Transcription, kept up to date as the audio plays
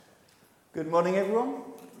Good morning, everyone.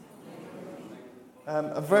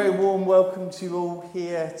 A very warm welcome to you all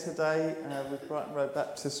here today with Brighton Road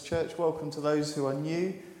Baptist Church. Welcome to those who are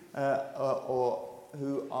new or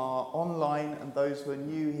who are online, and those who are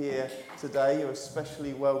new here today, you're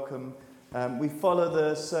especially welcome. We follow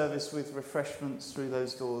the service with refreshments through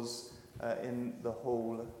those doors in the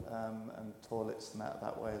hall and toilets and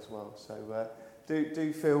that way as well. So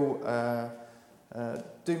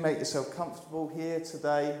do make yourself comfortable here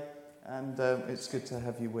today. And it's good to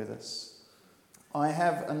have you with us. I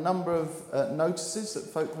have a number of notices that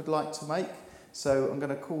folk would like to make, so I'm going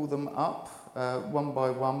to call them up one by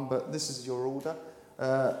one, but this is your order.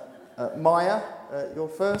 Maya, you're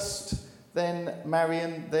first, then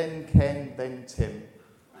Marion, then Ken, then Tim.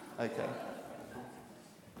 Okay.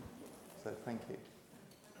 So thank you.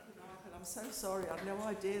 I'm so sorry, I had no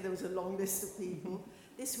idea there was a long list of people.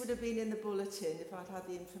 This would have been in the bulletin if I'd had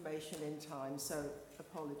the information in time, so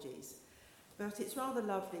apologies. But it's rather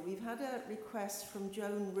lovely. We've had a request from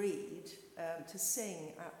Joan Reid to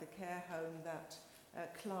sing at the care home that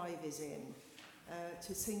Clive is in,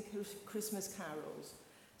 to sing Christmas carols.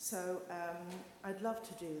 So I'd love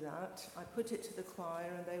to do that. I put it to the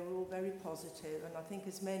choir and they were all very positive, and I think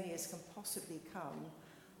as many as can possibly come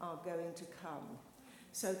are going to come.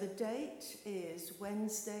 So the date is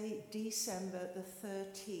Wednesday, December the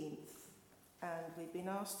 13th, and we've been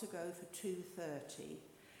asked to go for 2:30.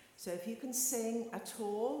 So if you can sing at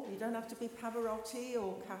all, you don't have to be Pavarotti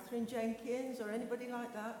or Catherine Jenkins or anybody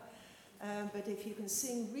like that, but if you can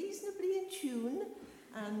sing reasonably in tune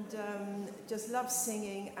and just love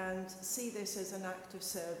singing and see this as an act of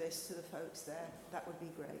service to the folks there, that would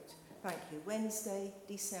be great. Thank you. Wednesday,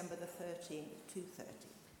 December the 13th, 2:30.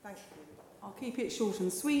 Thank you. I'll keep it short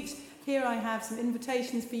and sweet. Here I have some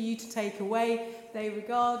invitations for you to take away. They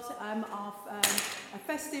regard a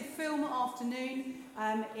festive film afternoon.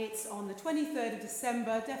 It's on the 23rd of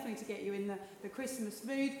December, definitely to get you in the Christmas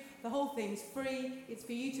mood. The whole thing's free. It's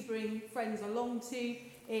for you to bring friends along to.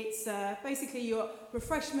 It's basically your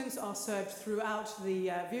refreshments are served throughout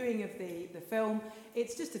the viewing of the film.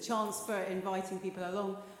 It's just a chance for inviting people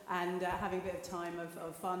along and having a bit of time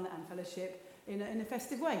of fun and fellowship in a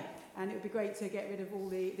festive way. And it would be great to get rid of all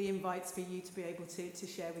the invites for you to be able to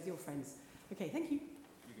share with your friends. Okay, thank you.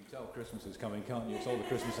 You can tell Christmas is coming, can't you? It's all the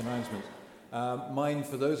Christmas announcements. Mine,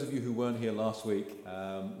 for those of you who weren't here last week,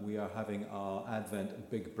 we are having our Advent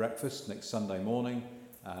big breakfast next Sunday morning,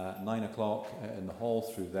 9 o'clock in the hall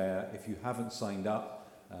through there. If you haven't signed up,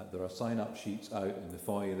 there are sign-up sheets out in the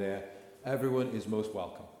foyer there. Everyone is most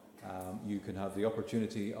welcome. You can have the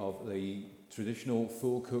opportunity of the traditional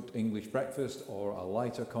full-cooked English breakfast or a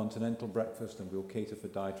lighter continental breakfast, and we'll cater for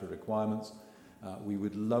dietary requirements. We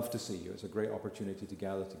would love to see you. It's a great opportunity to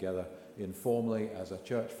gather together informally as a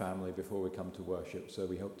church family before we come to worship. So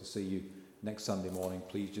we hope to see you next Sunday morning.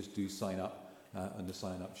 Please just do sign up on the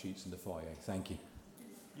sign-up sheets in the foyer. Thank you.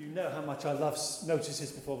 You know how much I love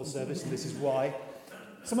notices before the service, and this is why.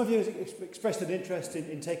 Some of you have expressed an interest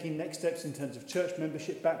in taking next steps in terms of church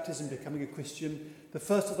membership, baptism, becoming a Christian. The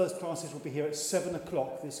first of those classes will be here at 7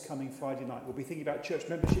 o'clock this coming Friday night. We'll be thinking about church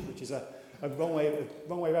membership, which is a wrong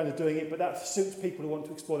way around of doing it, but that suits people who want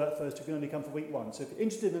to explore that first, who can only come for week one. So if you're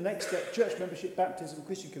interested in the next step, church membership, baptism,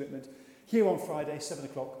 Christian commitment, here on Friday, 7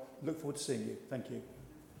 o'clock. Look forward to seeing you. Thank you.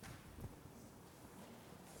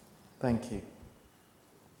 Thank you.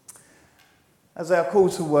 As our call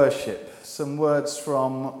to worship, some words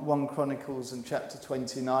from 1 Chronicles and chapter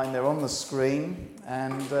 29. They're on the screen,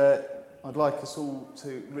 and I'd like us all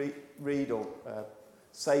to read or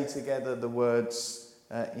say together the words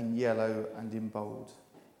in yellow and in bold.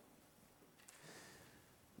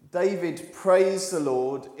 David praised the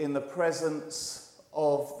Lord in the presence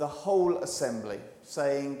of the whole assembly,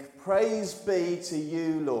 saying, "Praise be to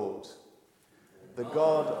you, Lord, the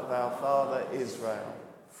God of our father Israel,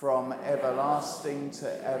 from everlasting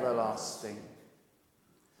to everlasting.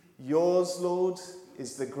 Yours, Lord,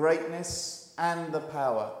 is the greatness and the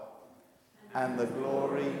power, and the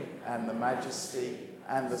glory and the majesty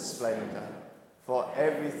and the splendour, for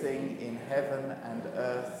everything in heaven and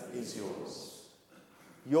earth is yours.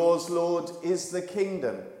 Yours, Lord, is the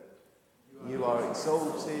kingdom. You are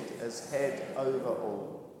exalted as head over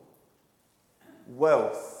all.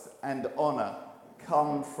 Wealth and honour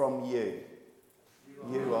come from you.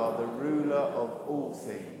 You are the ruler of all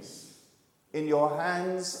things. In your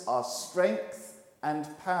hands are strength and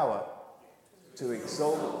power to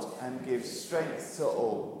exalt and give strength to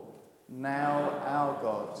all. Now, our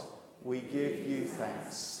God, we give you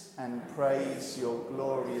thanks and praise your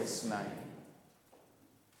glorious name."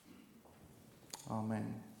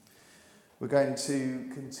 Amen. We're going to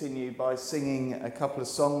continue by singing a couple of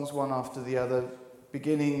songs, one after the other,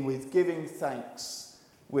 beginning with giving thanks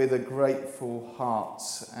with a grateful heart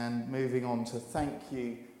and moving on to thank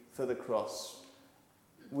you for the cross.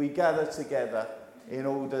 We gather together in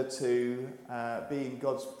order to be in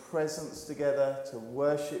God's presence together, to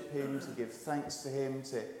worship him, to give thanks to him,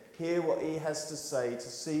 to hear what he has to say, to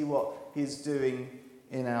see what he's doing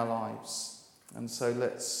in our lives. And so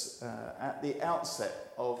let's, at the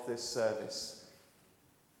outset of this service,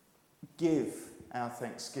 give our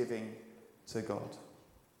thanksgiving to God.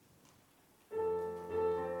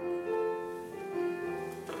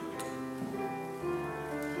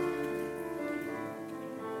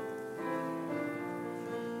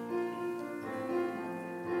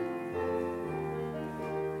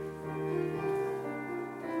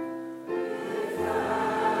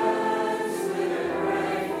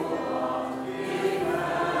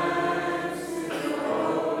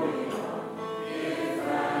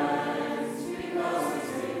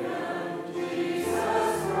 Jesus.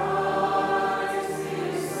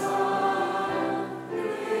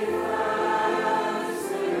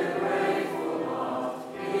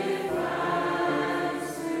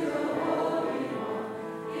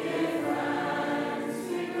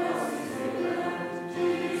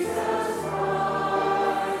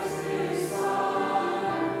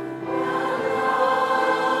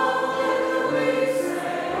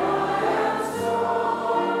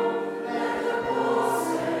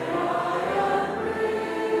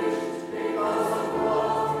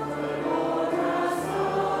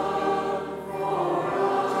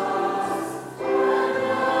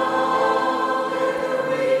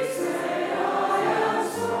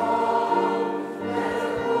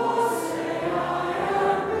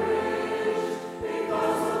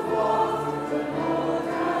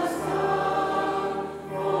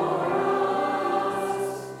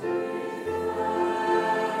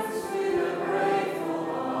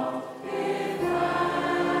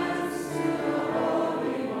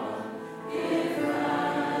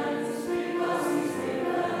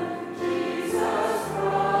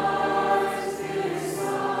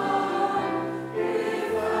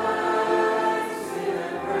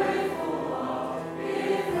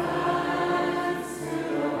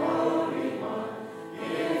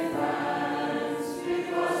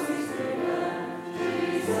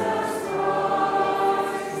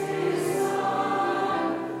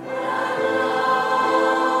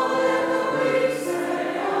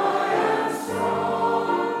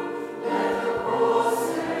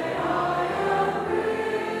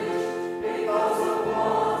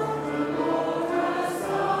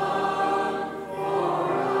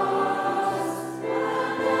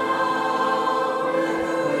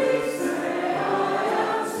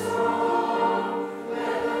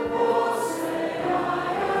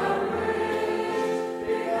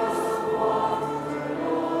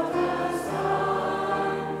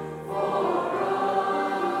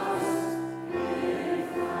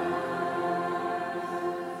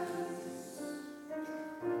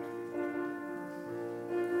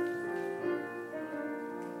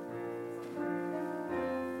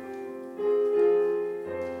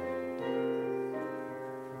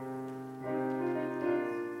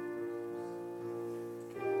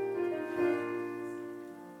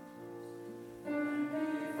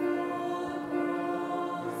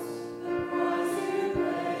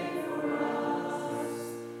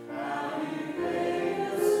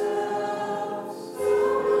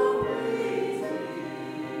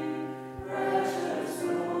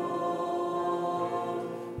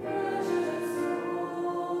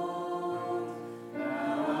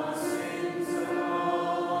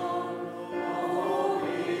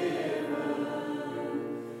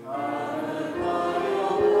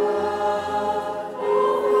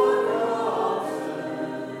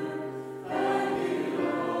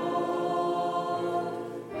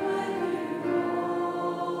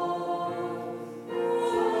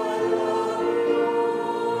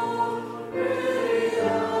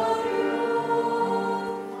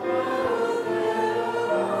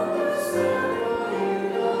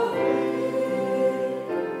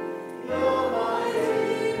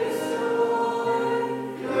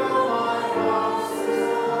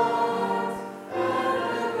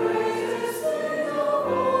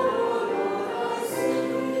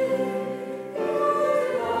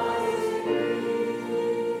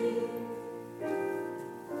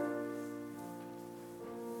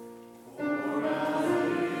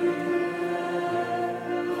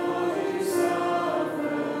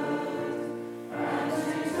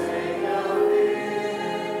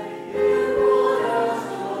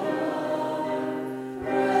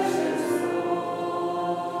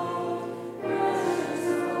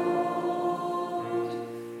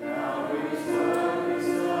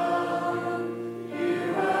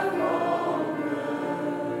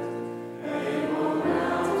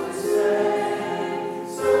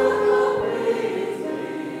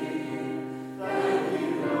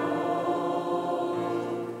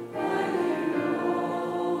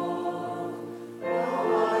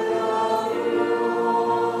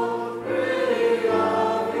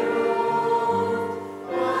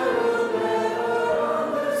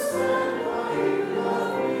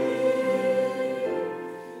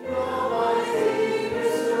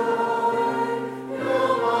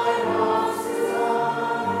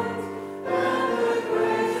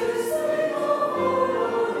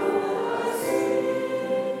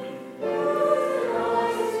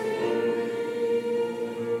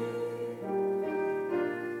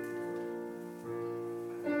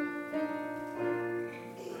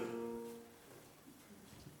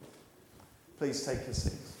 Please take your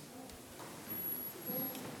seats.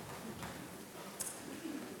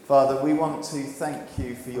 Father, we want to thank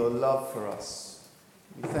you for your love for us.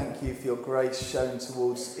 We thank you for your grace shown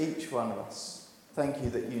towards each one of us. Thank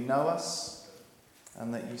you that you know us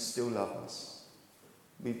and that you still love us.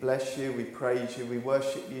 We bless you, we praise you, we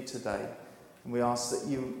worship you today. And we ask that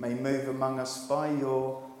you may move among us by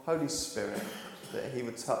your Holy Spirit, that he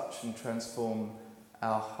would touch and transform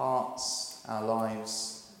our hearts, our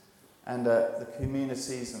lives, and the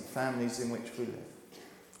communities and families in which we live.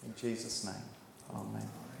 In Jesus' name, amen.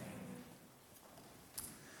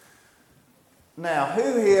 Now,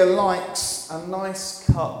 who here likes a nice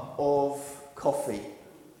cup of coffee?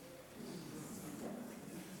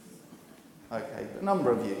 Okay, a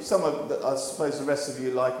number of you. Some of, I suppose the rest of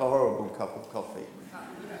you like a horrible cup of coffee.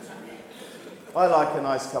 I like a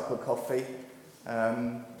nice cup of coffee.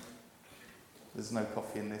 There's no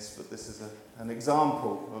coffee in this, but this is an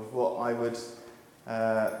example of what I would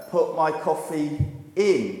put my coffee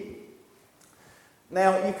in.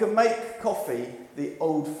 Now, you can make coffee the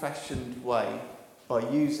old-fashioned way by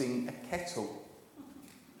using a kettle.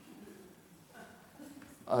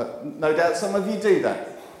 No doubt some of you do that.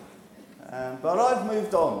 But I've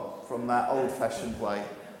moved on from that old-fashioned way.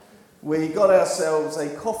 We got ourselves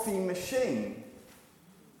a coffee machine.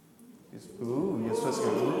 Ooh, you're supposed to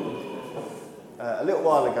go, ooh. A little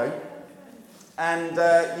while ago. And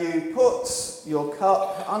you put your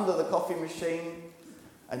cup under the coffee machine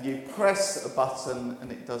and you press a button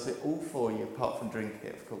and it does it all for you, apart from drinking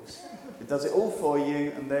it, of course. It does it all for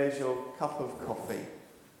you and there's your cup of coffee.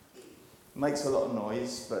 It makes a lot of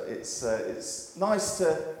noise, but it's nice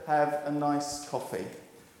to have a nice coffee.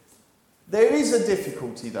 There is a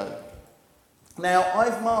difficulty though. Now,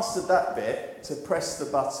 I've mastered that bit, to press the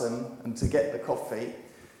button and to get the coffee,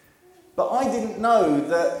 but I didn't know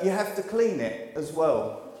that you have to clean it as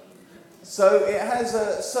well. So it has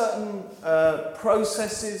certain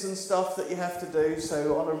processes and stuff that you have to do.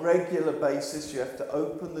 So on a regular basis, you have to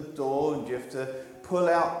open the door and you have to pull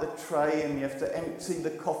out the tray and you have to empty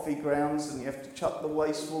the coffee grounds and you have to chuck the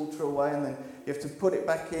wastewater away and then you have to put it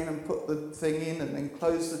back in and put the thing in and then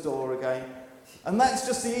close the door again. And that's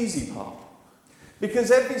just the easy part.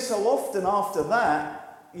 Because every so often after that,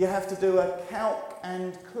 you have to do a calc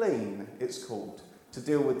and clean, it's called, to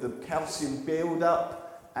deal with the calcium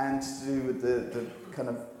build-up and to do with the kind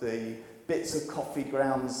of the bits of coffee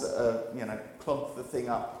grounds that clog the thing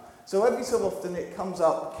up. So every so often it comes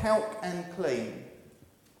up, calc and clean.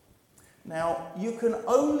 Now, you can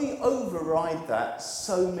only override that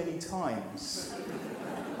so many times,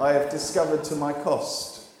 I have discovered to my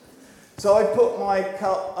cost. So I put my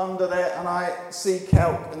cup under there and I see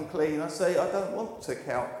calc and clean. I say, I don't want to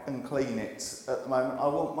calc and clean it at the moment. I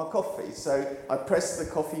want my coffee. So I press the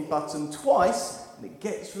coffee button twice and it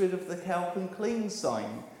gets rid of the calc and clean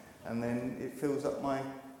sign. And then it fills up my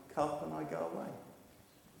cup and I go away.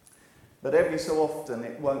 But every so often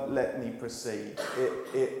it won't let me proceed.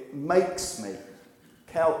 It makes me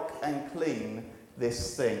calc and clean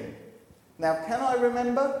this thing. Now, can I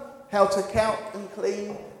remember how to calc and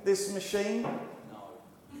clean this machine?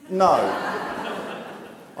 No.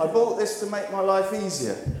 I bought this to make my life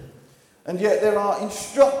easier. And yet there are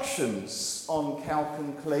instructions on calc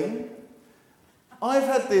and clean. I've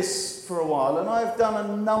had this for a while and I've done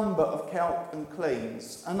a number of calc and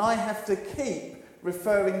cleans and I have to keep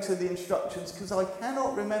referring to the instructions because I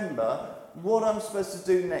cannot remember what I'm supposed to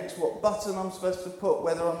do next, what button I'm supposed to put,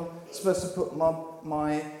 whether I'm supposed to put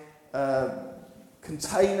my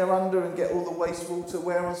container under and get all the wastewater,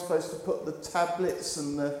 where I'm supposed to put the tablets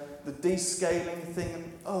and the descaling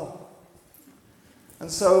thing.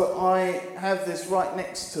 And so I have this right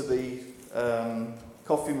next to the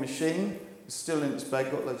coffee machine. It's still in its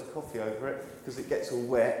bag, got loads of coffee over it because it gets all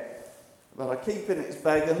wet. But I keep it in its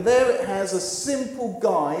bag, and there it has a simple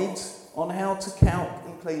guide on how to calc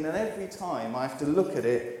and clean. And every time I have to look at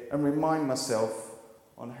it and remind myself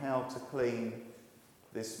on how to clean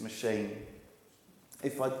this machine.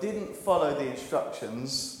 If I didn't follow the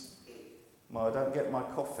instructions, well, I don't get my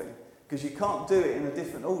coffee. Because you can't do it in a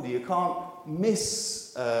different order. You can't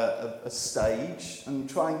miss a stage and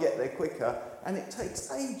try and get there quicker. And it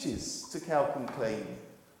takes ages to calc and clean.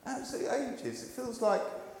 Absolutely ages. It feels like,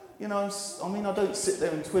 I don't sit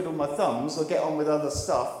there and twiddle my thumbs or get on with other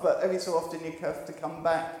stuff. But every so often you have to come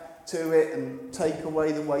back to it and take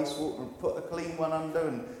away the wastewater and put a clean one under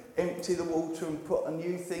and empty the water and put a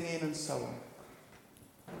new thing in and so on.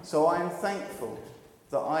 So I am thankful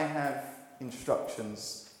that I have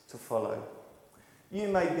instructions to follow. You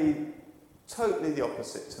may be totally the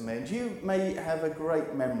opposite to me, and you may have a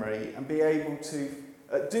great memory and be able to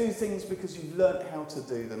Do things because you've learnt how to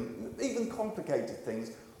do them, even complicated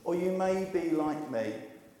things. Or you may be like me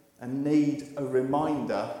and need a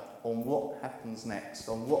reminder on what happens next,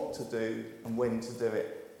 on what to do and when to do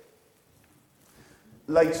it.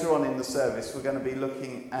 Later on in the service, we're going to be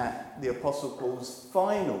looking at the Apostle Paul's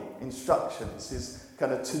final instructions, his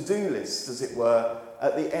kind of to-do list, as it were,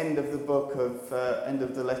 at the end of the book end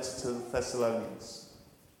of the letter to the Thessalonians.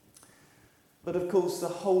 But of course, the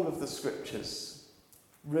whole of the Scriptures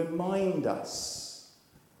remind us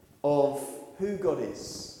of who God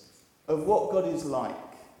is, of what God is like,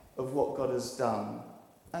 of what God has done,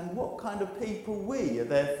 and what kind of people we are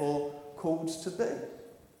therefore called to be.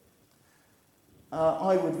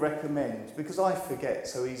 I would recommend, because I forget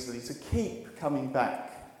so easily, to keep coming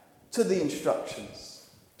back to the instructions,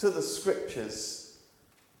 to the Scriptures,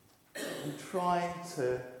 and try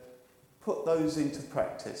to put those into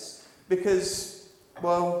practice. Because,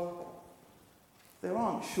 well, there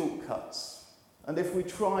aren't shortcuts. And if we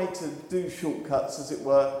try to do shortcuts, as it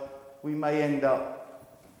were, we may end up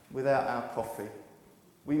without our coffee.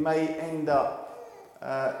 We may end up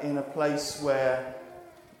in a place where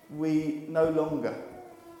we no longer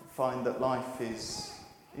find that life is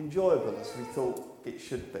enjoyable as we thought it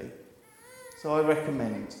should be. So I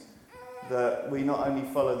recommend that we not only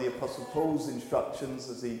follow the Apostle Paul's instructions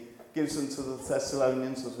as he gives them to the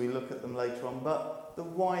Thessalonians as we look at them later on, but the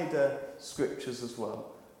wider Scriptures as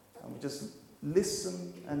well. And we just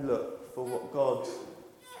listen and look for what God,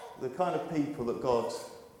 the kind of people that God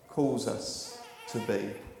calls us to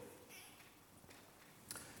be.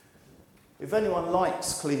 If anyone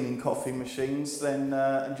likes cleaning coffee machines, then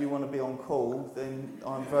and you want to be on call, then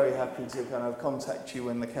I'm very happy to kind of contact you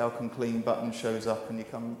when the Cow Can Clean button shows up and you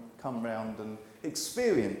come round and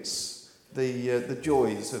experience the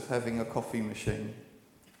joys of having a coffee machine.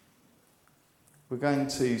 We're going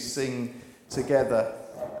to sing together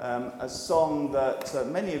a song that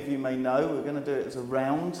many of you may know. We're going to do it as a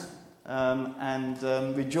round,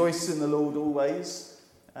 and rejoice in the Lord always.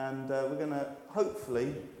 And we're going to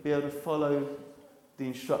hopefully be able to follow the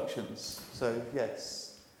instructions. So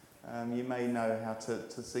yes, you may know how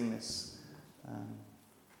to sing this.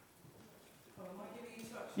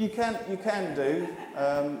 You can do.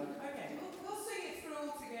 Okay, we'll sing it through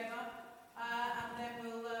all together, and then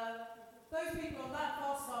we'll those people on that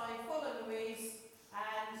far side follow Louise,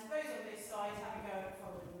 and those on this side have a go at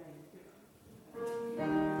following me.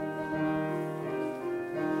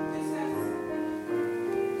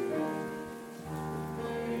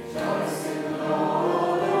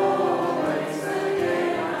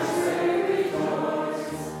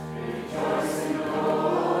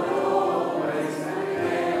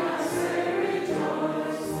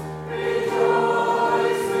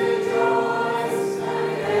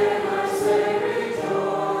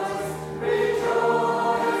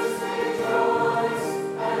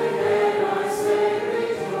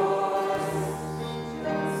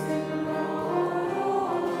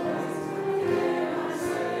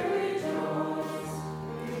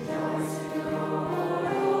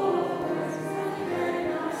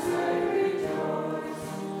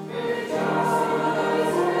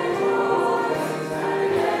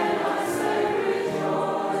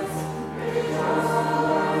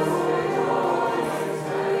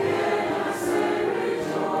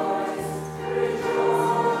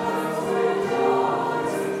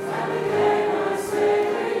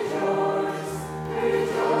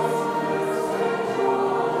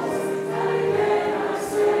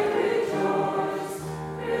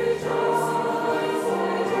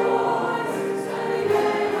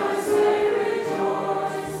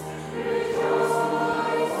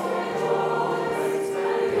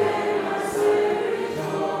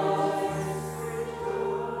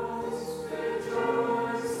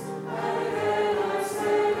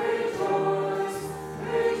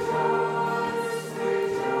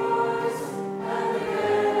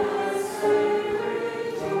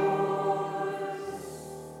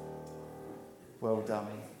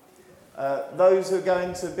 Those who are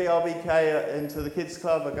going to BRBK into the kids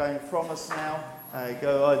club are going from us now.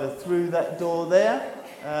 Go either through that door there,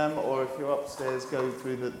 or if you're upstairs, go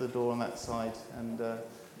through the door on that side, and the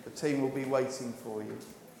team will be waiting for you.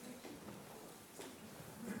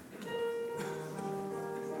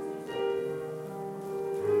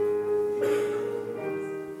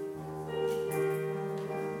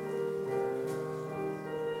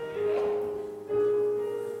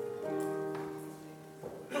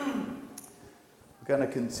 Going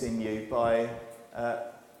to continue by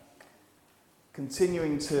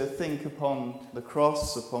continuing to think upon the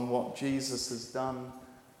cross, upon what Jesus has done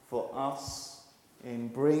for us in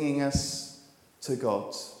bringing us to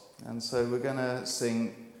God. And so we're going to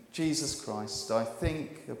sing Jesus Christ, I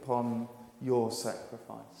think upon your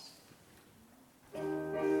sacrifice.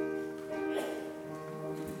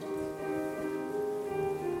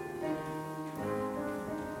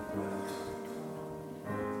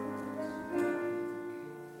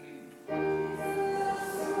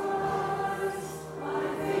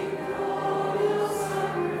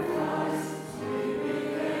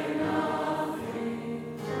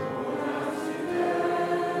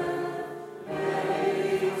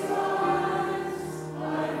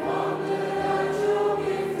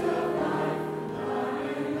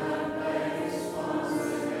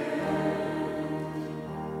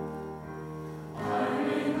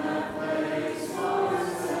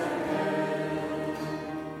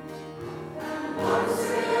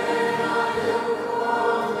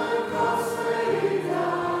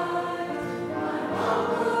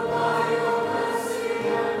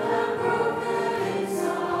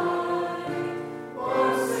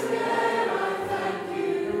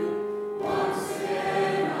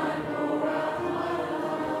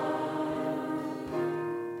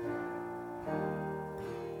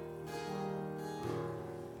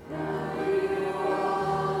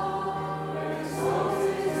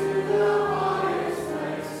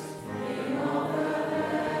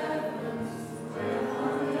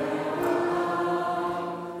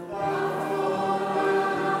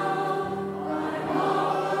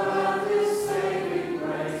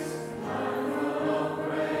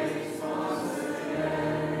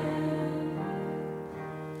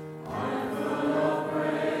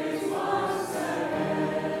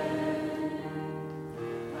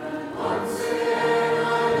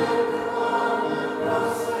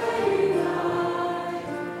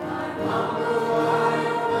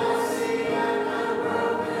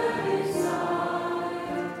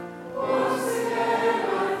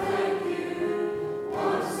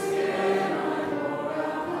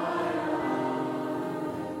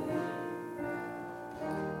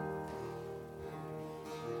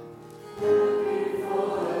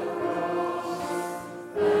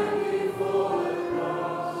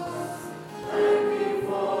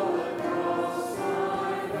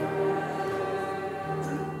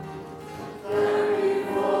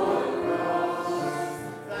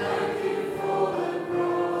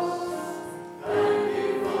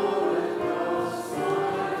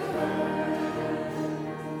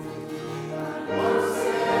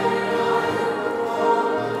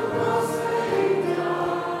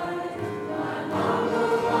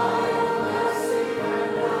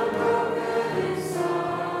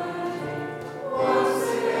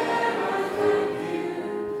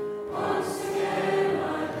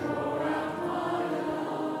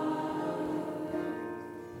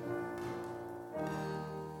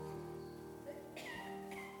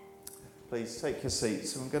 Please take your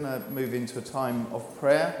seats. We're going to move into a time of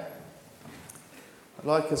prayer. I'd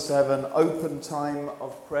like us to have an open time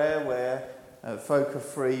of prayer where folk are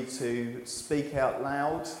free to speak out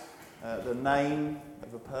loud the name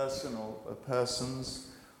of a person or persons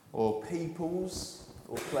or peoples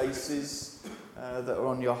or places that are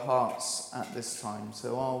on your hearts at this time.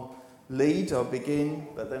 So I'll begin,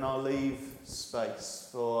 but then I'll leave space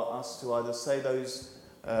for us to either say those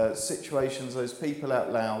situations, those people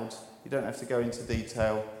out loud. You don't have to go into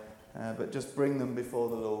detail, but just bring them before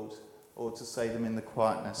the Lord, or to say them in the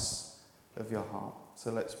quietness of your heart. So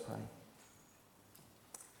let's pray.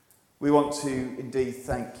 We want to indeed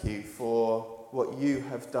thank you for what you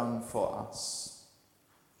have done for us,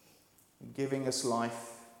 in giving us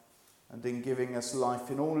life, and in giving us life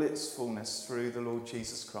in all its fullness through the Lord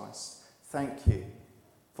Jesus Christ. Thank you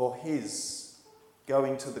for his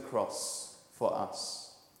going to the cross for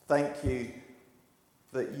us. Thank you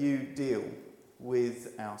that you deal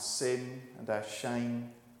with our sin and our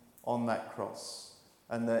shame on that cross,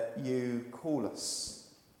 and that you call us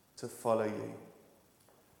to follow you.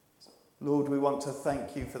 Lord, we want to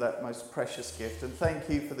thank you for that most precious gift, and thank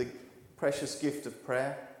you for the precious gift of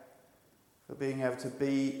prayer, for being able to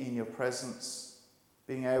be in your presence,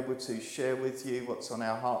 being able to share with you what's on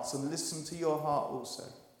our hearts and listen to your heart also.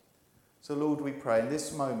 So Lord, we pray in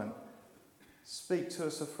this moment, speak to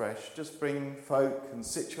us afresh. Just bring folk and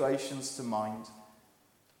situations to mind.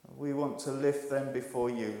 We want to lift them before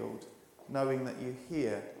you, Lord, knowing that you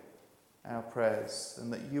hear our prayers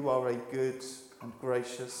and that you are a good and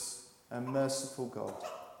gracious and merciful God.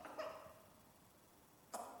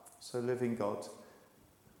 So, living God,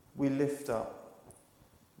 we lift up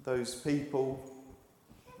those people,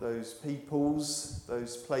 those peoples,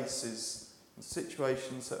 those places and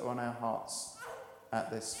situations that are on our hearts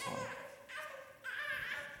at this time.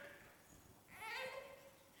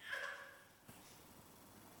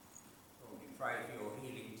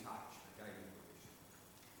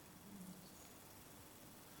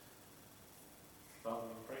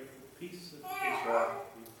 peace of Israel.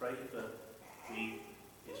 We pray for the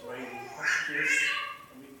Israeli hostages,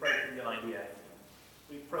 and we pray for the IDF.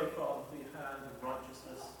 We pray, Father, for your hand of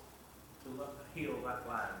righteousness to heal that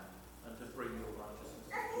land and to bring your righteousness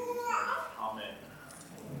in Jesus' name. Amen.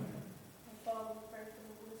 And Father, we pray for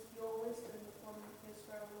your wisdom upon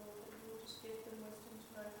Israel, Lord, that you will just give them wisdom to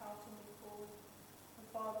know how to move forward. And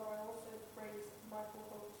Father, I also praise Michael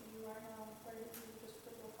Holt to you right now. I pray that you will just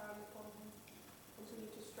put your hand upon him, continue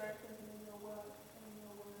to strengthen him in your work and in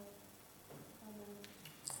your word. Amen.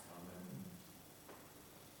 Amen.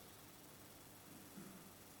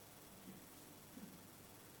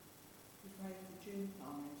 We pray for June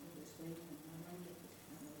Parliament this week and I know that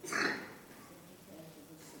this family is care for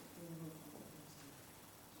the sick funeral of the pastor.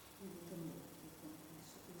 We will bring it to the conference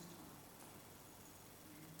at this time.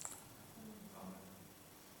 Amen.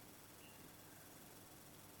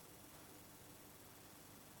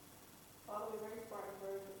 Father, we raise Brighton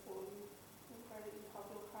Road before you. We pray that you have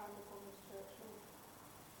your hand upon this church, Lord.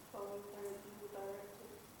 Father, we pray that you will direct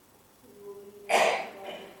it, that you will lead it and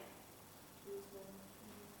guide it. In Jesus' name.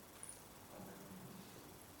 Amen.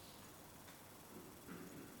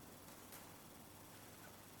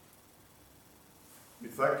 We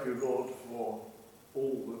thank you, Lord, for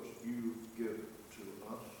all that you give to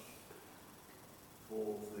us, for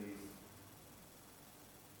the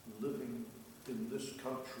living in this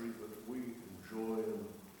country that we enjoy, and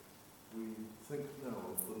we think now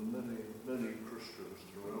of the many, many Christians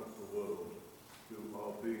throughout the world who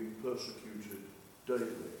are being persecuted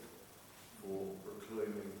daily for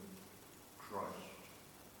proclaiming Christ.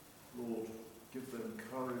 Lord, give them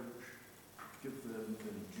courage, give them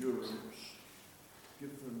endurance,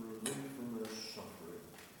 give them relief from their suffering.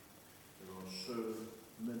 There are so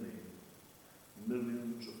many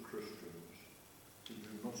millions of Christians who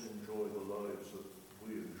do not enjoy the lives that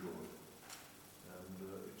we enjoy. And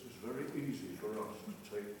it is very easy for us to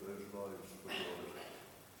take those lives for granted.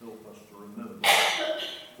 Help us to remember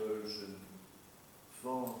those in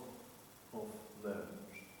far off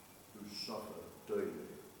lands who suffer daily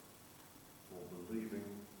for believing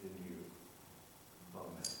in you.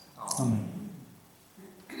 Amen. Amen.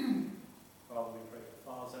 Father, we pray for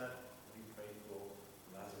Faza, we pray for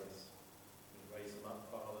Lazarus. We raise them up,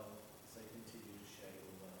 Father, as they continue to share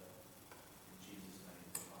your word. In Jesus'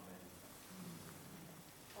 name, amen.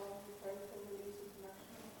 Father, we pray for Release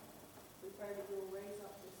International. We pray that you will raise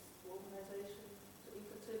up this organisation to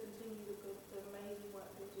continue the amazing work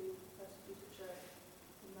they do for the persecuted church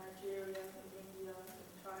in Nigeria, in India, in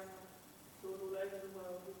China, Lord, all over the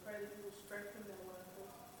world. We pray that you will strengthen their workers.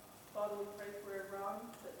 Father, we pray for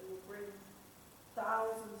Iran, that you will bring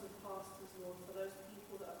thousands of pastors, Lord, for those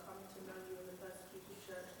people that are coming to know you in the persecuted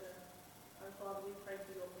church there. And Father, we pray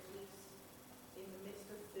for your peace in the midst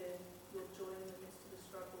of fear, your joy in the midst of the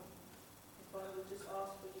struggle. And Father, we just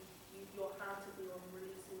ask for your hand to be on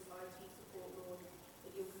Release's IT support, Lord,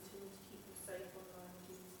 that you'll continue to keep them safe online. In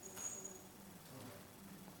Jesus' name.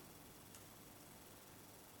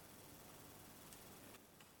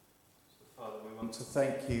 Father, we want to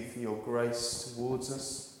thank you for your grace towards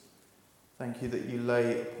us. Thank you that you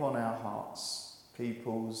lay upon our hearts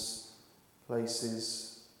peoples,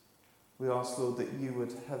 places. We ask, Lord, that you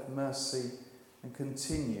would have mercy and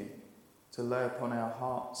continue to lay upon our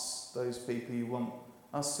hearts those people you want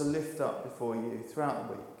us to lift up before you throughout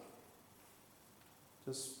the week.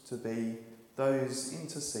 Just to be those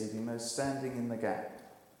interceding, those standing in the gap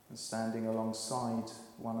and standing alongside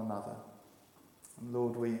one another. And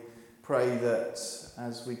Lord, we pray that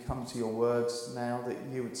as we come to your words now, that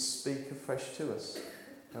you would speak afresh to us.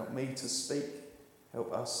 Help me to speak.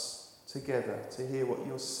 Help us together to hear what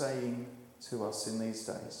you're saying to us in these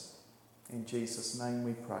days. In Jesus' name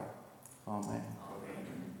we pray. Amen.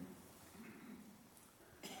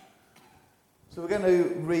 So we're going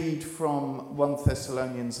to read from 1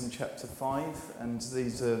 Thessalonians in chapter 5, and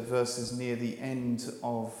these are verses near the end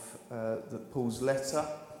of Paul's letter.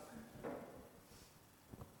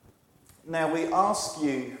 Now we ask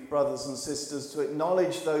you, brothers and sisters, to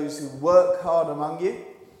acknowledge those who work hard among you,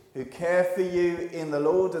 who care for you in the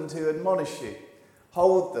Lord and who admonish you.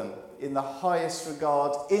 Hold them in the highest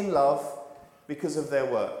regard in love because of their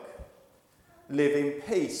work. Live in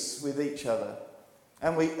peace with each other.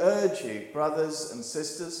 And we urge you, brothers and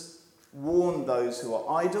sisters, warn those who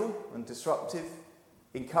are idle and disruptive,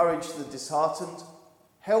 encourage the disheartened,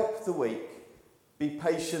 help the weak, be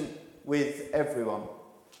patient with everyone.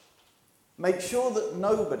 Make sure that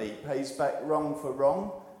nobody pays back wrong for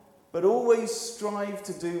wrong, but always strive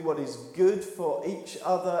to do what is good for each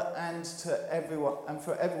other and to everyone and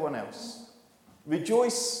for everyone else.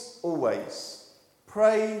 Rejoice always.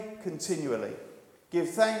 Pray continually. Give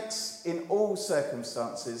thanks in all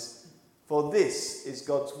circumstances, for this is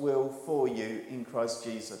God's will for you in Christ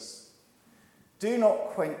Jesus. Do not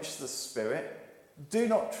quench the Spirit. Do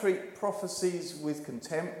not treat prophecies with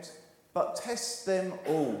contempt, but test them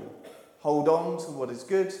all. Hold on to what is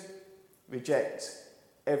good. Reject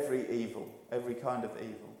every kind of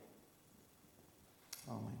evil.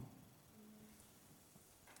 Amen.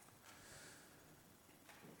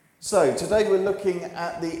 So, today we're looking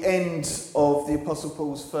at the end of the Apostle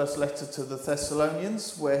Paul's first letter to the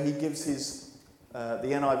Thessalonians, where he gives his, the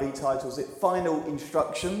NIV titles it Final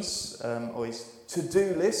Instructions, or his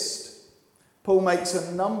to-do list. Paul makes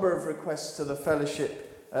a number of requests to the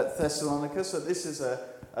fellowship at Thessalonica, so this is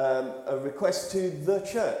a request to the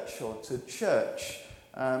church, or to church,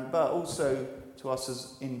 but also to us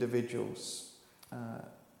as individuals.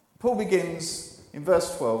 Paul begins in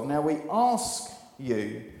verse 12, "Now we ask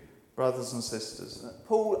you, brothers and sisters."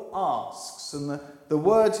 Paul asks, and the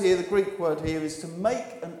word here, the Greek word here, is to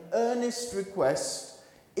make an earnest request,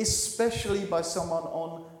 especially by someone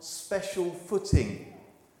on special footing,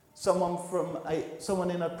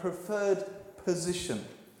 someone in a preferred position.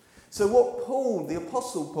 So what Paul, the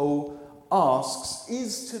Apostle Paul, asks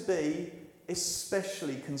is to be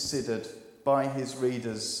especially considered by his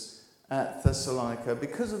readers at Thessalonica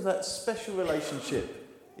because of that special relationship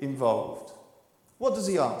involved. What does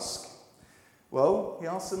he ask? Well, he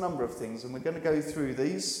asks a number of things, and we're going to go through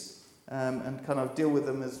these and kind of deal with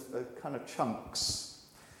them as kind of chunks.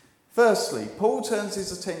 Firstly, Paul turns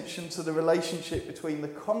his attention to the relationship between the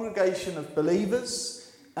congregation of believers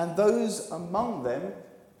and those among them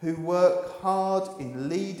who work hard in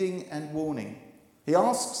leading and warning. He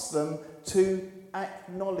asks them to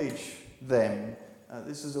acknowledge them.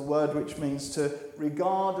 This is a word which means to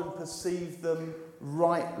regard and perceive them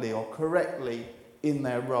rightly or correctly in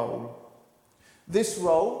their role. This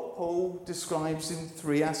role, Paul describes in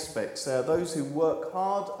three aspects. There are those who work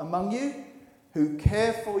hard among you, who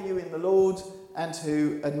care for you in the Lord, and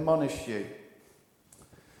who admonish you.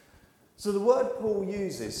 So the word Paul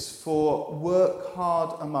uses for work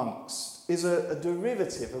hard amongst is a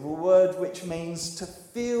derivative of a word which means to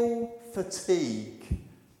feel fatigue.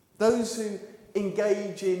 Those who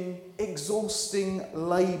engage in exhausting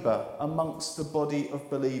labour amongst the body of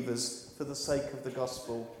believers for the sake of the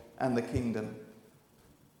gospel and the kingdom.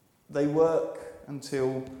 They work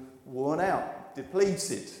until worn out,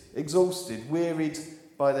 depleted, exhausted, wearied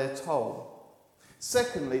by their toll.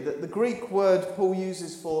 Secondly, that the Greek word Paul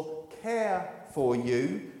uses for care for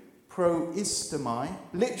you, proistemi,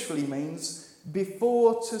 literally means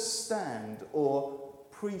before to stand or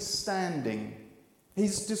pre-standing.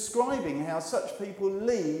 He's describing how such people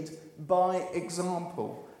lead by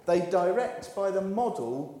example. They direct by the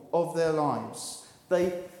model of their lives.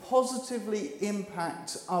 They positively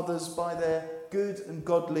impact others by their good and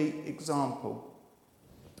godly example.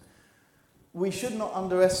 We should not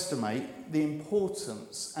underestimate the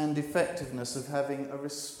importance and effectiveness of having a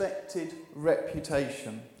respected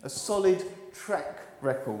reputation, a solid track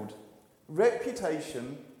record.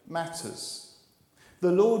 Reputation matters.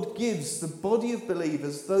 The Lord gives the body of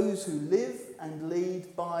believers those who live and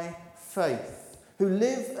lead by faith, who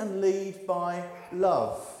live and lead by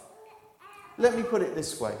love. Let me put it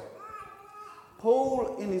this way.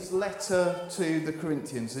 Paul, in his letter to the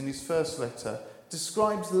Corinthians, in his first letter,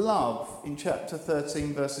 describes love in chapter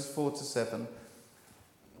 13, verses 4 to 7.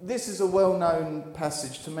 This is a well-known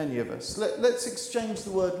passage to many of us. Let's exchange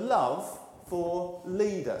the word love for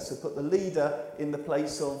leader. So put the leader in the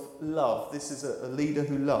place of love. This is a leader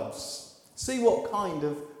who loves. See what kind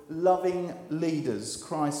of loving leaders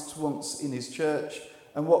Christ wants in his church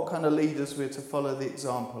and what kind of leaders we're to follow the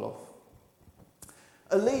example of.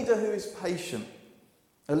 A leader who is patient,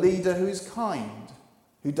 a leader who is kind,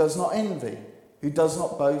 who does not envy, who does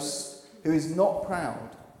not boast, who is not proud,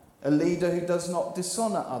 a leader who does not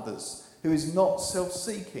dishonour others, who is not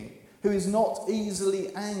self-seeking, who is not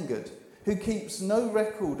easily angered, who keeps no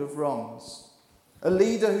record of wrongs, a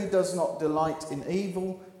leader who does not delight in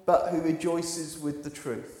evil, but who rejoices with the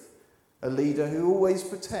truth, a leader who always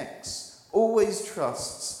protects, always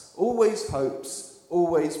trusts, always hopes,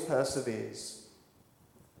 always perseveres.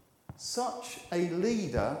 Such a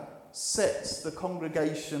leader sets the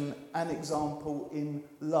congregation an example in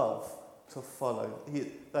love to follow.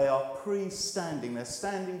 They are pre-standing, they're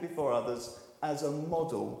standing before others as a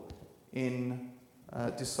model in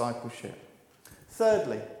discipleship.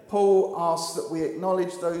 Thirdly, Paul asks that we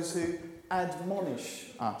acknowledge those who admonish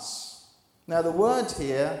us. Now the word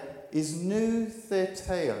here is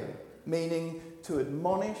noutheteo, meaning to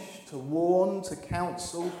admonish, to warn, to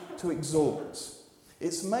counsel, to exhort.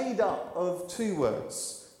 It's made up of two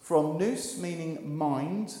words, from nous, meaning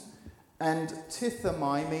mind, and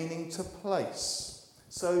tithemi, meaning to place.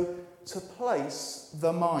 So, to place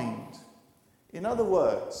the mind. In other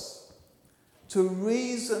words, to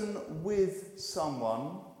reason with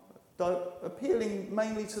someone, appealing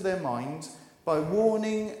mainly to their mind, by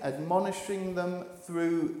warning, admonishing them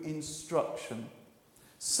through instruction.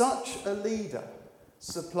 Such a leader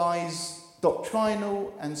supplies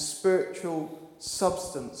doctrinal and spiritual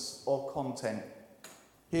substance or content.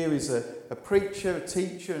 Here is a preacher, a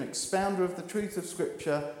teacher, an expounder of the truth of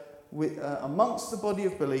Scripture amongst the body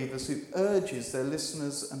of believers who urges their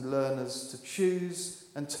listeners and learners to choose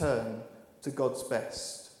and turn to God's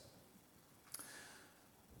best.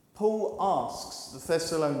 Paul asks the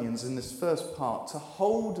Thessalonians in this first part to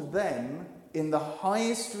hold them in the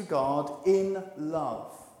highest regard in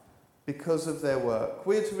love because of their work.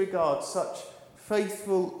 We're to regard such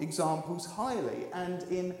faithful examples highly, and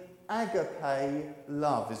in agape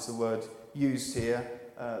love is the word used here,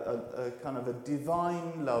 a kind of a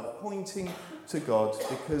divine love pointing to God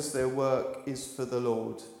because their work is for the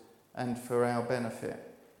Lord and for our benefit.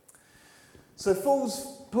 So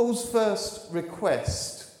Paul's first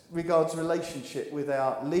request regards relationship with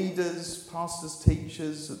our leaders, pastors,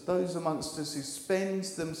 teachers, those amongst us who spend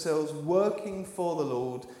themselves working for the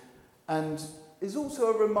Lord, and is also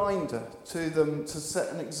a reminder to them to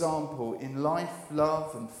set an example in life,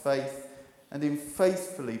 love and faith, and in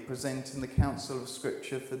faithfully presenting the counsel of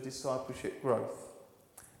Scripture for discipleship growth.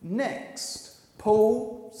 Next,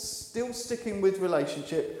 Paul, still sticking with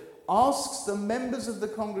relationship, asks the members of the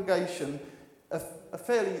congregation a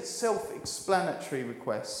fairly self-explanatory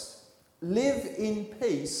request. Live in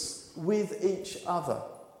peace with each other.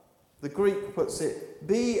 The Greek puts it,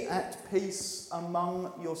 be at peace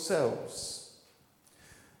among yourselves.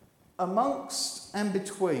 Amongst and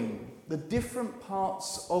between the different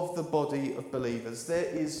parts of the body of believers, there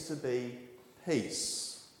is to be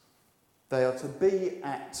peace. They are to be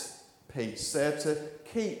at peace. They are to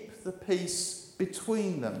keep the peace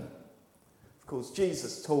between them. Of course,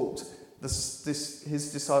 Jesus taught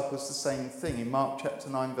his disciples the same thing. In Mark chapter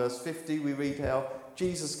 9, verse 50, we read how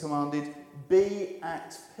Jesus commanded, be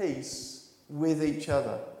at peace with each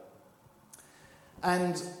other.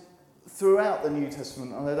 And throughout the New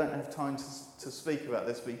Testament, and I don't have time to speak about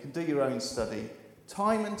this, but you can do your own study,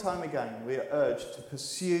 time and time again we are urged to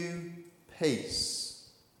pursue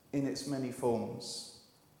peace in its many forms.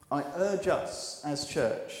 I urge us as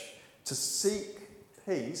church to seek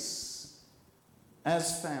peace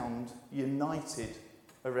as found united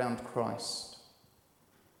around Christ.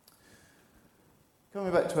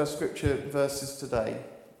 Coming back to our scripture verses today,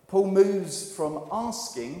 Paul moves from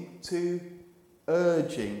asking to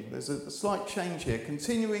urging. There's a slight change here,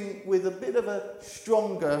 continuing with a bit of a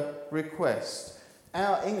stronger request.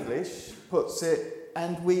 Our English puts it,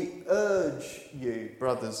 and we urge you,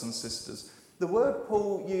 brothers and sisters. The word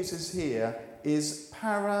Paul uses here is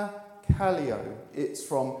parakaleo. It's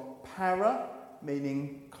from para,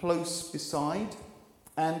 meaning close beside,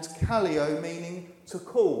 and kaleo, meaning to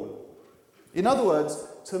call. In other words,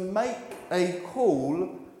 to make a call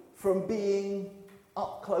from being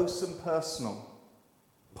up close and personal.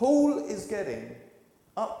 Paul is getting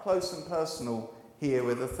up close and personal here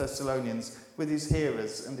with the Thessalonians, with his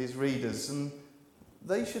hearers and his readers, and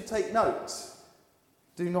they should take note.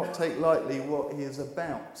 Do not take lightly what he is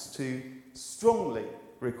about to strongly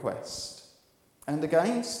request. And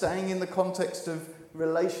again, staying in the context of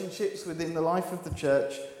relationships within the life of the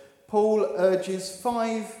church, Paul urges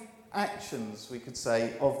 5 actions, we could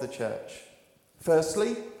say, of the church.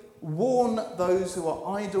 Firstly, warn those who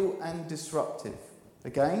are idle and disruptive.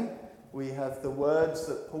 Again, we have the words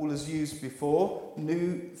that Paul has used before,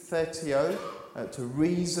 nou thetio, to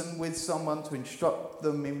reason with someone, to instruct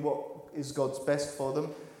them in what is God's best for them.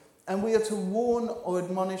 And we are to warn or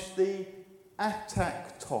admonish the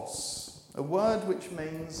ataktos, a word which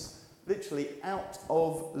means literally out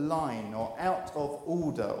of line or out of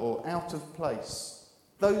order or out of place.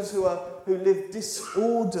 Those who live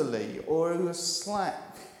disorderly or who are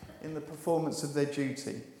slack in the performance of their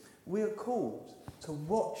duty. We are called to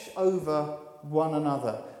watch over one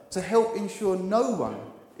another, to help ensure no one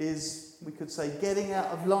is, we could say, getting out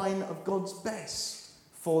of line of God's best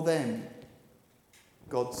for them.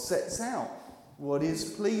 God sets out what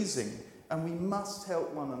is pleasing, and we must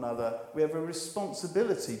help one another. We have a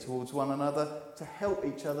responsibility towards one another to help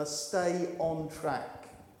each other stay on track.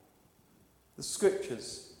 The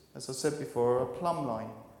scriptures, as I said before, are a plumb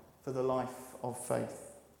line for the life of faith.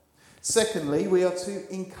 Secondly, we are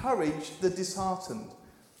to encourage the disheartened.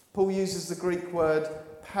 Paul uses the Greek word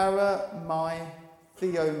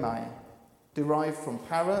paramytheomai, derived from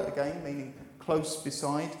para, again meaning close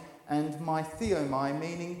beside, and my theomai,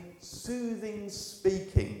 meaning soothing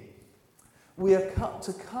speaking. We are cut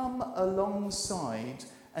to come alongside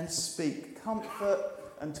and speak comfort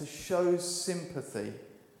and to show sympathy,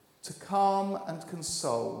 to calm and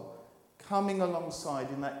console, coming alongside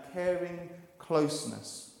in that caring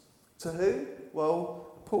closeness. To who?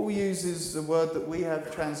 Well, Paul uses the word that we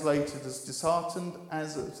have translated as disheartened,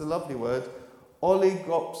 as it's a lovely word,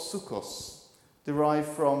 oligopsukos, derived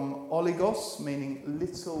from oligos, meaning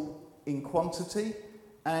little in quantity,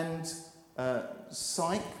 and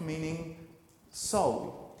psyche, meaning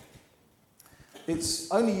soul. It's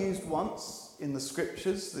only used once in the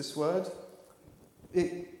scriptures, this word.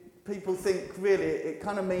 People think really it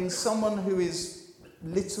kind of means someone who is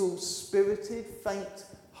little spirited,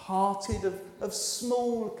 faint-hearted, of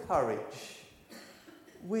small courage.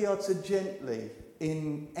 We are to gently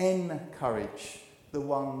encourage the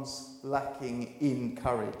ones lacking in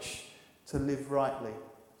courage, to live rightly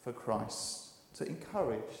for Christ, to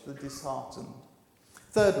encourage the disheartened.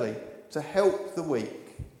 Thirdly, to help the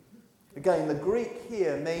weak. Again, the Greek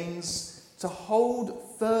here means to hold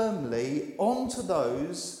firmly onto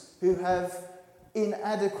those who have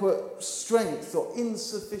inadequate strength or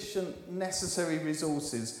insufficient necessary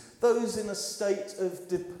resources, those in a state of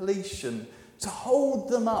depletion, to hold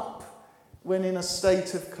them up when in a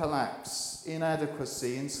state of collapse,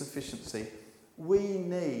 inadequacy, insufficiency. We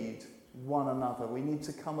need one another. We need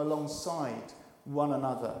to come alongside one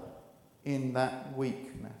another in that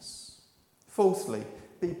weakness. Fourthly,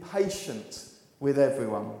 be patient with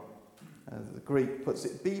everyone. The Greek puts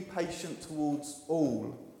it, be patient towards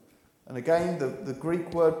all. And again, the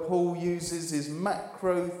Greek word Paul uses is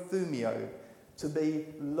makrothumio, to be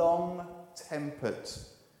long-tempered.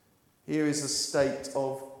 Here is a state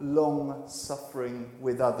of long suffering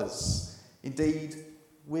with others. Indeed,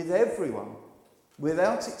 with everyone,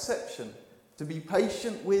 without exception. To be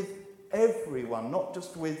patient with everyone, not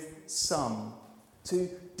just with some. To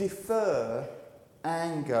defer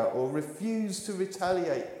anger or refuse to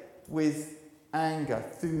retaliate with anger,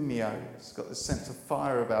 thumio. It's got this sense of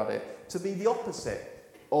fire about it. To be the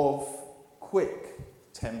opposite of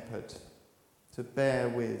quick-tempered. To bear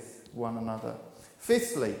with one another.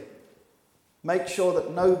 Fifthly, make sure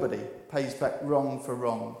that nobody pays back wrong for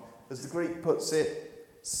wrong. As the Greek puts it,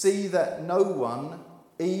 see that no one,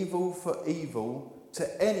 evil for evil,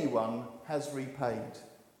 to anyone has repaid.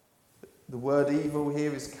 The word evil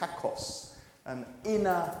here is kakos, an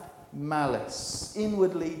inner malice,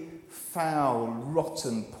 inwardly foul,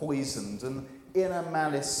 rotten, poisoned, an inner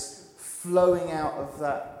malice flowing out of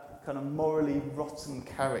that kind of morally rotten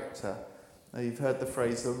character. Now, you've heard the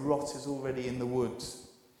phrase, the rot is already in the wood.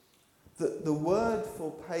 The word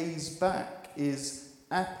for pays back is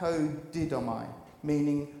apodidomai,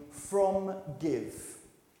 meaning from give.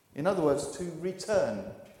 In other words, to return,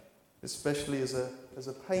 especially as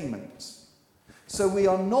a payment. So we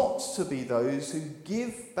are not to be those who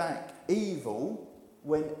give back evil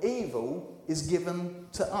when evil is given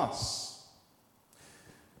to us.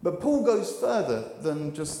 But Paul goes further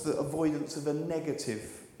than just the avoidance of a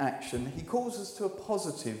negative action. He calls us to a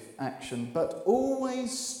positive action, but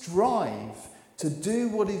always strive to do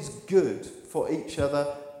what is good for each other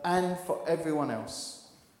and for everyone else.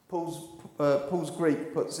 Paul's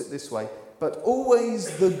Greek puts it this way, but always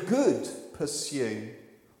the good pursue,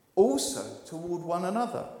 also toward one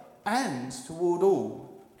another and toward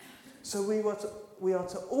all. So we are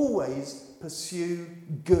to always pursue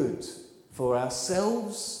good for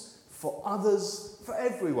ourselves, for others, for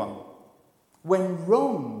everyone. When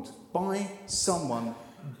wronged by someone,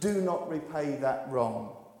 do not repay that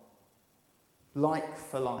wrong. Like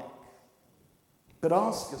for like. But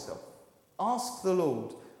ask yourself, ask the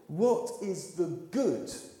Lord, what is the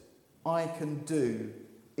good I can do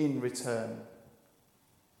in return?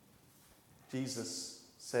 Jesus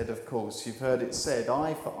said, of course, you've heard it said,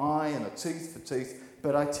 eye for eye and a tooth for tooth.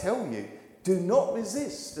 But I tell you, do not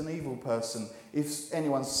resist an evil person. If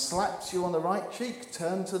anyone slaps you on the right cheek,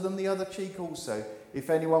 turn to them the other cheek also. If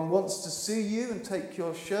anyone wants to sue you and take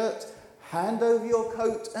your shirt, hand over your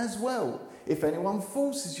coat as well. If anyone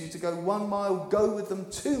forces you to go 1 mile, go with them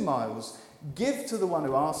 2 miles. Give to the one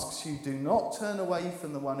who asks you. Do not turn away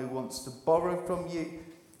from the one who wants to borrow from you.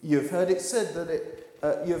 You have heard it said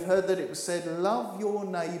that you have heard that it was said, love your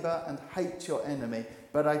neighbour and hate your enemy.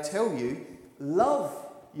 But I tell you, love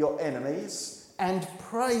your enemies and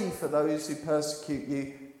pray for those who persecute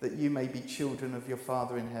you, that you may be children of your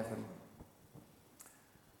Father in heaven.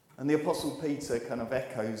 And the Apostle Peter kind of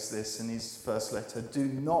echoes this in his first letter. Do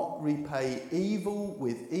not repay evil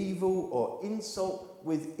with evil or insult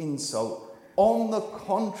with insult. On the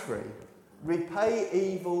contrary, repay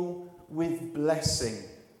evil with blessing,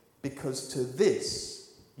 because to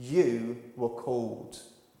this you were called,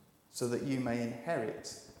 so that you may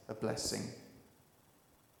inherit a blessing.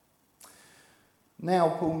 Now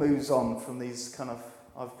Paul moves on from these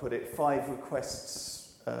I've put it, 5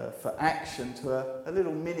 requests for action to a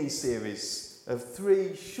little mini-series of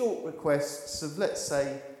 3 short requests of, let's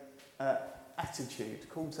say, attitude,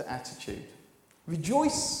 call to attitude.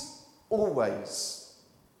 Rejoice always.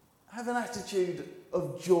 Have an attitude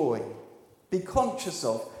of joy. Be conscious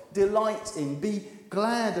of, delight in, be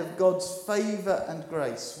glad of God's favour and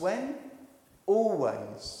grace. When?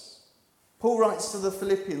 Always. Paul writes to the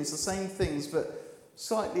Philippians the same things, but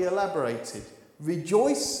slightly elaborated.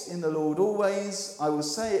 Rejoice in the Lord always. I will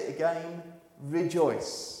say it again,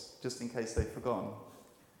 rejoice, just in case they've forgotten.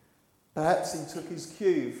 Perhaps he took his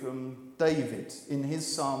cue from David in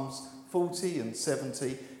his Psalms 40 and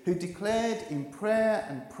 70, who declared in prayer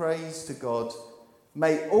and praise to God,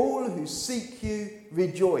 "May all who seek you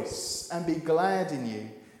rejoice and be glad in you.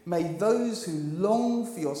 May those who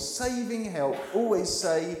long for your saving help always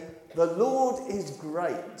say, 'The Lord is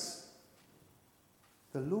great.'"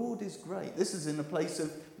 The Lord is great. This is in a place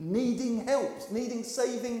of needing help, needing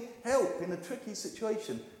saving help in a tricky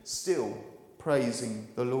situation. Still praising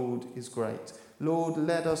the Lord is great. Lord,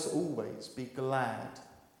 let us always be glad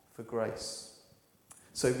for grace.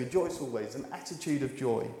 So rejoice always, an attitude of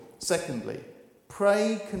joy. Secondly,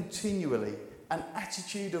 pray continually, an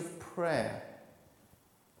attitude of prayer.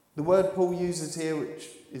 The word Paul uses here, which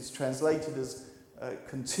is translated as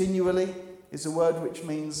continually, is a word which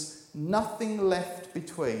means nothing left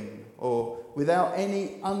between, or without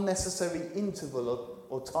any unnecessary interval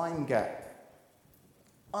or time gap.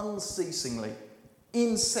 Unceasingly,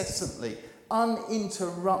 incessantly,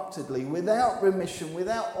 uninterruptedly, without remission,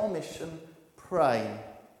 without omission, pray.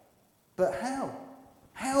 But how?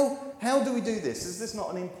 How do we do this? Is this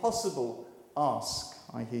not an impossible ask,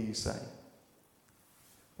 I hear you say?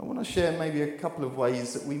 I want to share maybe a couple of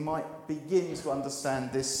ways that we might begin to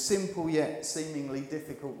understand this simple yet seemingly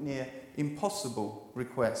difficult, near impossible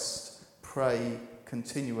request. Pray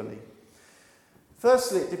continually.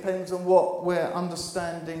 Firstly, it depends on what we're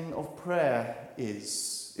understanding of prayer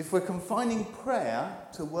is. If we're confining prayer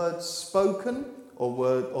to words spoken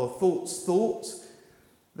or thoughts thought,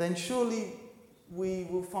 then surely we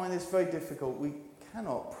will find this very difficult. We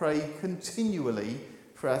cannot pray continually,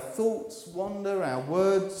 for our thoughts wander, our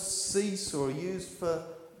words cease or are used for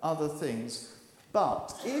other things.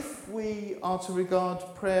 But if we are to regard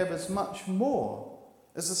prayer as much more,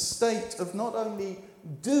 as a state of not only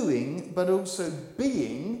doing but also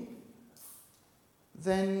being,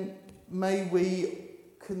 then may we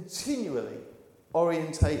continually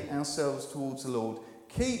orientate ourselves towards the Lord,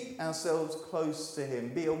 keep ourselves close to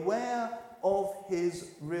him, be aware of his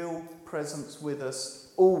real presence with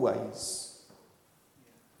us always.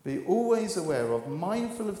 Be always aware of,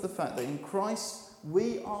 mindful of the fact that in Christ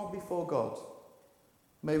we are before God.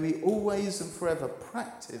 May we always and forever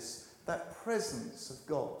practice that presence of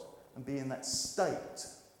God and be in that state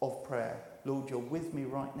of prayer. Lord, you're with me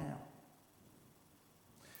right now.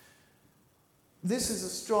 This is a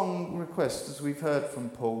strong request, as we've heard from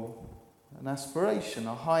Paul, an aspiration,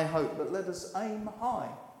 a high hope, but let us aim high.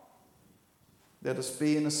 Let us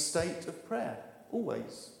be in a state of prayer,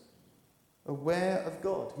 always. Aware of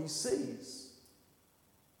God. He sees,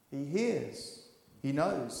 he hears, he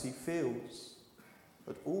knows, he feels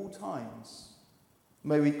at all times.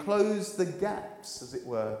 May we close the gaps, as it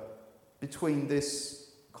were, between this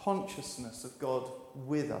consciousness of God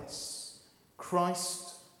with us,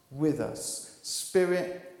 Christ with us,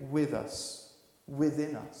 Spirit with us,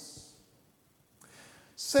 within us.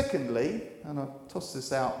 Secondly, and I'll toss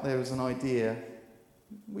this out there as an idea,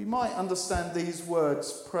 we might understand these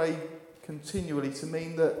words, pray continually, to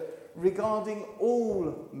mean that regarding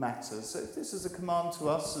all matters, so if this is a command to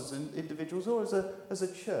us as individuals or as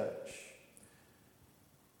a church,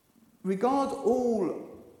 regarding all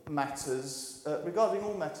matters,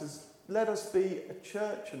 let us be a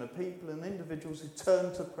church and a people and individuals who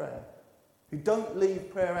turn to prayer, who don't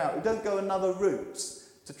leave prayer out, who don't go another route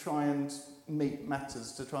to try and meet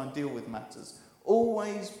matters, to try and deal with matters.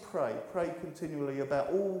 Always pray continually about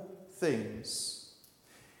all things.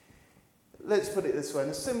 Let's put it this way, in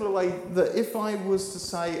a similar way that if I was to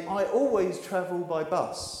say, I always travel by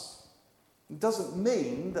bus, it doesn't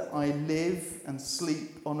mean that I live and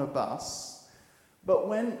sleep on a bus, but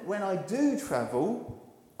when I do travel,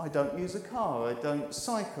 I don't use a car, I don't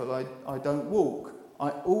cycle, I don't walk. I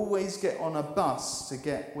always get on a bus to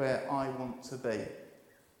get where I want to be.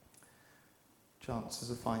 Chance is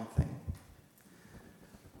a fine thing.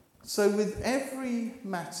 So with every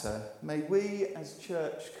matter, may we as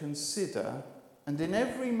church consider, and in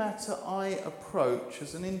every matter I approach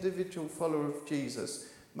as an individual follower of Jesus,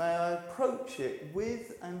 may I approach it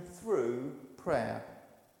with and through prayer,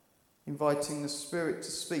 inviting the Spirit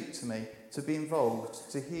to speak to me, to be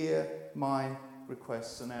involved, to hear my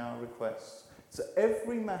requests and our requests. So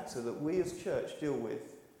every matter that we as church deal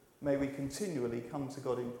with, may we continually come to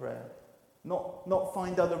God in prayer. Not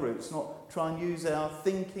find other routes, not try and use our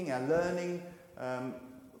thinking, our learning,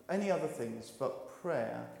 any other things, but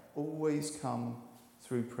prayer. Always come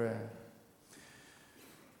through prayer.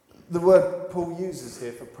 The word Paul uses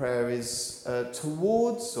here for prayer is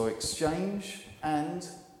towards or exchange, and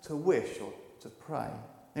to wish or to pray.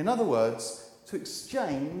 In other words, to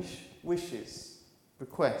exchange wishes,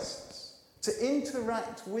 requests, to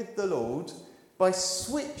interact with the Lord by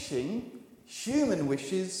switching human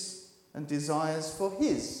wishes and desires for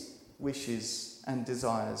his wishes and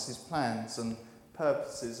desires, his plans and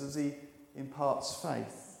purposes as he imparts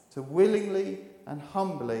faith, to willingly and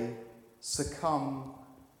humbly succumb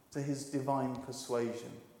to his divine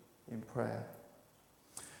persuasion in prayer.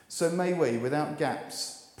 So may we, without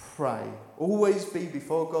gaps, pray, always be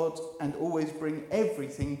before God and always bring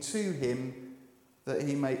everything to him, that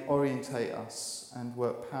he may orientate us and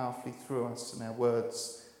work powerfully through us in our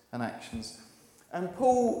words and actions. And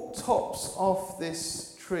Paul tops off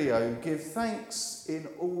this trio, give thanks in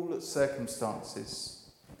all circumstances.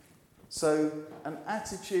 So an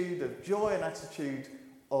attitude of joy, an attitude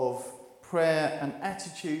of prayer, an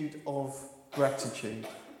attitude of gratitude.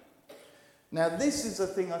 Now this is a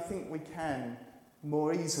thing I think we can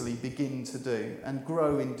more easily begin to do and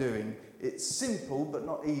grow in doing. It's simple but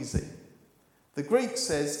not easy. The Greek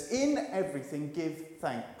says, in everything give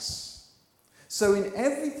thanks. So in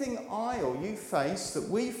everything I or you face, that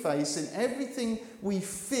we face, in everything we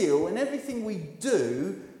feel, in everything we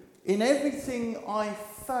do, in everything I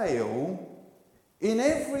fail, in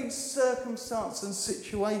every circumstance and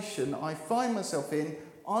situation I find myself in,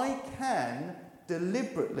 I can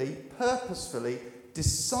deliberately, purposefully,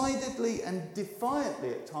 decidedly and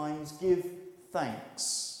defiantly at times give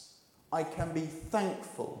thanks. I can be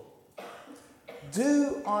thankful.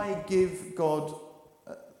 Do I give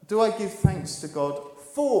thanks to God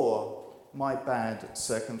for my bad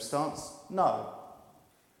circumstance? No.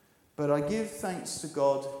 But I give thanks to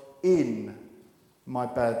God in my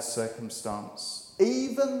bad circumstance.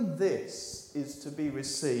 Even this is to be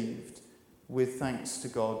received with thanks to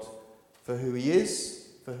God for who he is,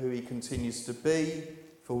 for who he continues to be,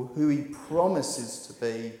 for who he promises to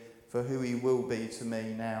be, for who he will be to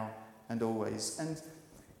me now and always. And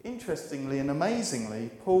interestingly and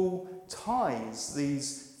amazingly, Paul ties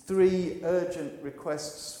these three urgent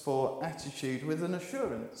requests for attitude with an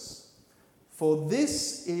assurance. For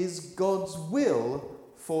this is God's will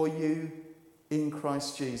for you in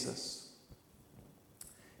Christ Jesus.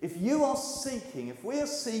 If we are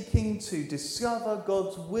seeking to discover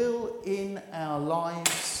God's will in our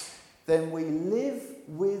lives, then we live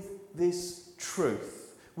with this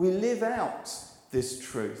truth. We live out this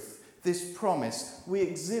truth, this promise. We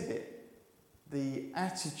exhibit the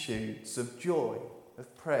attitudes of joy,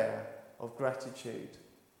 of prayer, of gratitude.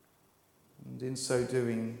 And in so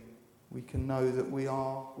doing, we can know that we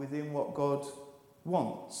are within what God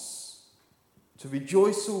wants. To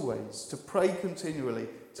rejoice always, to pray continually,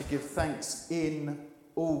 to give thanks in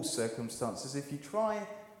all circumstances. If you try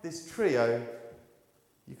this trio,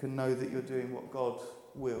 you can know that you're doing what God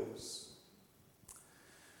wills.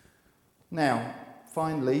 Now,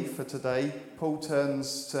 finally, for today, Paul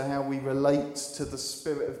turns to how we relate to the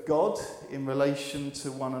Spirit of God in relation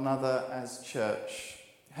to one another as church.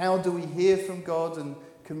 How do we hear from God and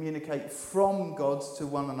communicate from God to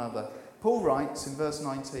one another? Paul writes in verse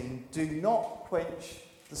 19, do not quench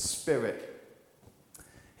the Spirit.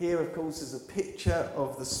 Here, of course, is a picture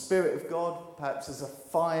of the Spirit of God, perhaps as a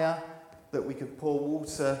fire that we could pour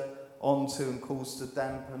water onto and cause to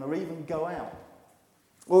dampen or even go out.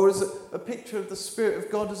 Or as a picture of the Spirit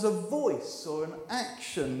of God as a voice or an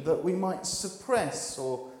action that we might suppress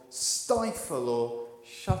or stifle or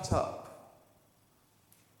shut up.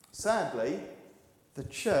 Sadly, the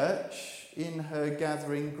church in her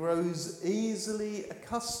gathering grows easily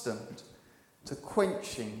accustomed to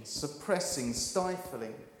quenching, suppressing,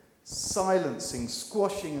 stifling, silencing,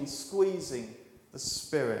 squashing and squeezing the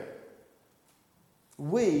Spirit.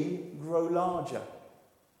 We grow larger.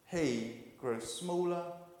 He grows smaller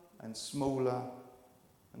and smaller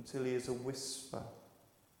until he is a whisper,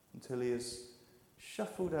 until he is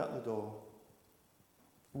shuffled out the door.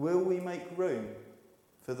 Will we make room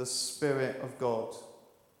for the Spirit of God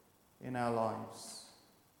in our lives?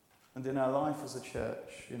 And in our life as a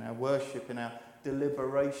church, in our worship, in our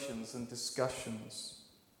deliberations and discussions,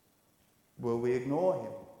 will we ignore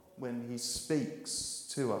him when he speaks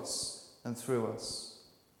to us and through us?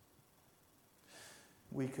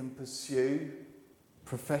 We can pursue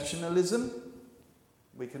professionalism.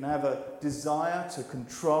 We can have a desire to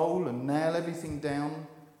control and nail everything down.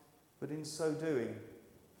 But in so doing,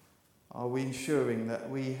 are we ensuring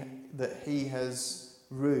that he has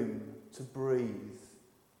room to breathe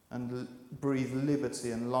and breathe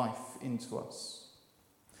liberty and life into us?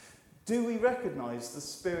 Do we recognise the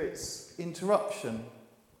Spirit's interruption?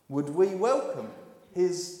 Would we welcome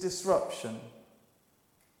his disruption?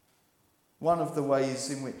 One of the ways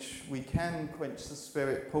in which we can quench the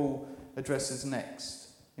Spirit, Paul addresses next.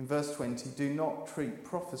 In verse 20, do not treat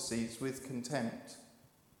prophecies with contempt.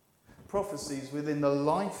 Prophecies within the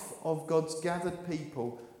life of God's gathered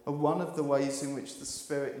people are one of the ways in which the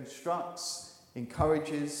Spirit instructs,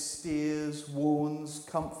 encourages, steers, warns,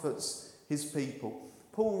 comforts his people.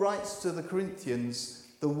 Paul writes to the Corinthians,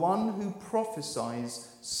 the one who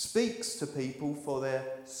prophesies speaks to people for their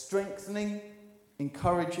strengthening,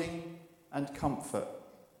 encouraging, and comfort.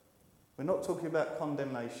 We're not talking about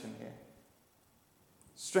condemnation here.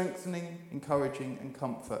 Strengthening, encouraging, and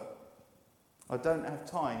comfort. I don't have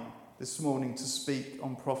time this morning to speak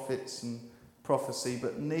on prophets and prophecy,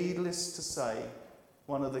 but needless to say,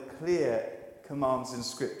 one of the clear commands in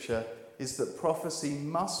Scripture is that prophecy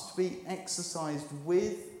must be exercised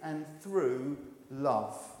with and through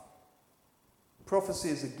love. Prophecy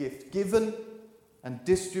is a gift given and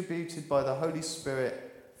distributed by the Holy Spirit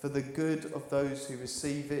for the good of those who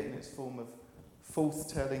receive it in its form of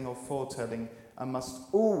forth-telling or foretelling, and must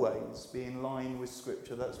always be in line with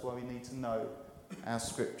Scripture. That's why we need to know our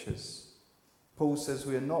Scriptures. Paul says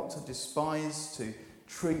we are not to despise, to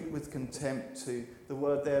treat with contempt, the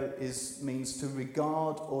word there means to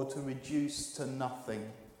regard or to reduce to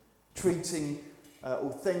nothing, treating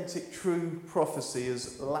authentic, true prophecy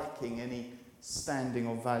as lacking any standing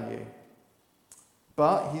or value.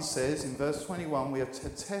 But, he says in verse 21, we are to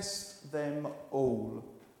test them all.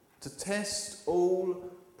 To test all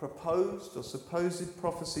proposed or supposed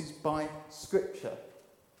prophecies by Scripture,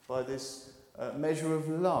 by this measure of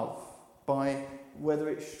love, by whether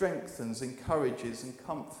it strengthens, encourages and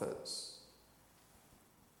comforts.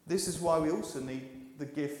 This is why we also need the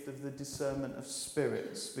gift of the discernment of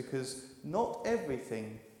spirits, because not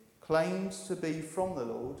everything claimed to be from the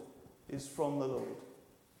Lord is from the Lord.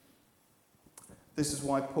 This is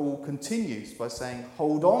why Paul continues by saying,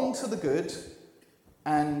 hold on to the good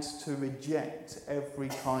and to reject every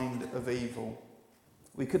kind of evil.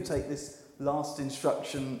 We could take this last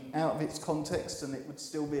instruction out of its context and it would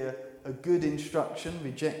still be a good instruction,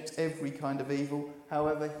 reject every kind of evil.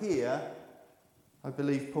 However, here, I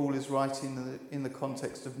believe Paul is writing in the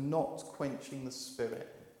context of not quenching the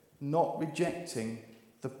Spirit, not rejecting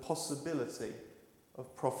the possibility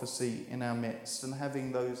of prophecy in our midst and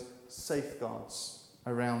having those safeguards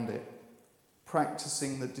around it,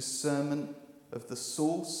 practicing the discernment of the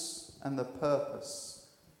source and the purpose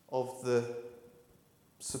of the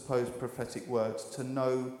supposed prophetic words, to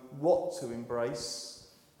know what to embrace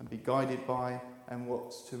and be guided by and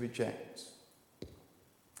what to reject.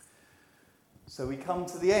 So we come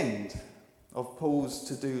to the end of Paul's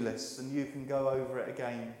to-do list, and you can go over it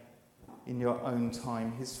again in your own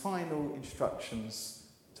time. His final instructions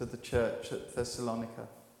to the church at Thessalonica.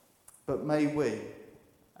 But may we,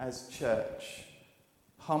 as church,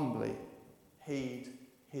 humbly heed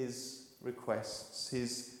his requests,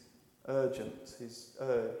 his urged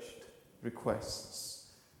requests.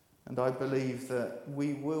 And I believe that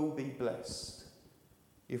we will be blessed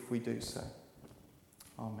if we do so.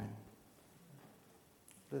 Amen.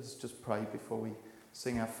 Let us just pray before we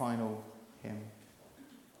sing our final hymn.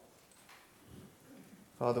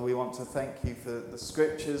 Father, we want to thank you for the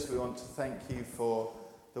Scriptures. We want to thank you for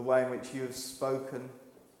the way in which you have spoken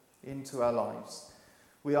into our lives.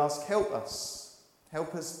 We ask, help us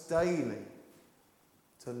daily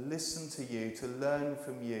to listen to you, to learn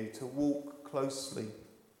from you, to walk closely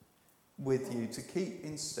with you, to keep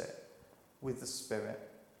in step with the Spirit.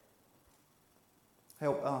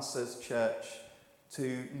 Help us as church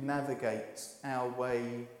to navigate our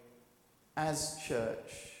way as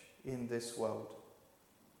church in this world.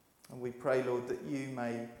 And we pray, Lord, that you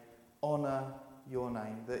may honour your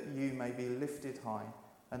name, that you may be lifted high,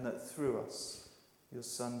 and that through us, your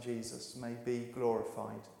Son Jesus may be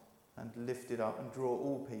glorified and lifted up and draw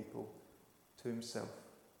all people to himself.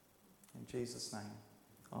 In Jesus' name,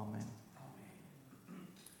 amen.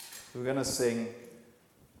 We're going to sing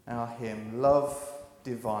our hymn, Love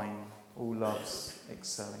Divine, All Loves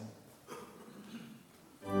Excelling.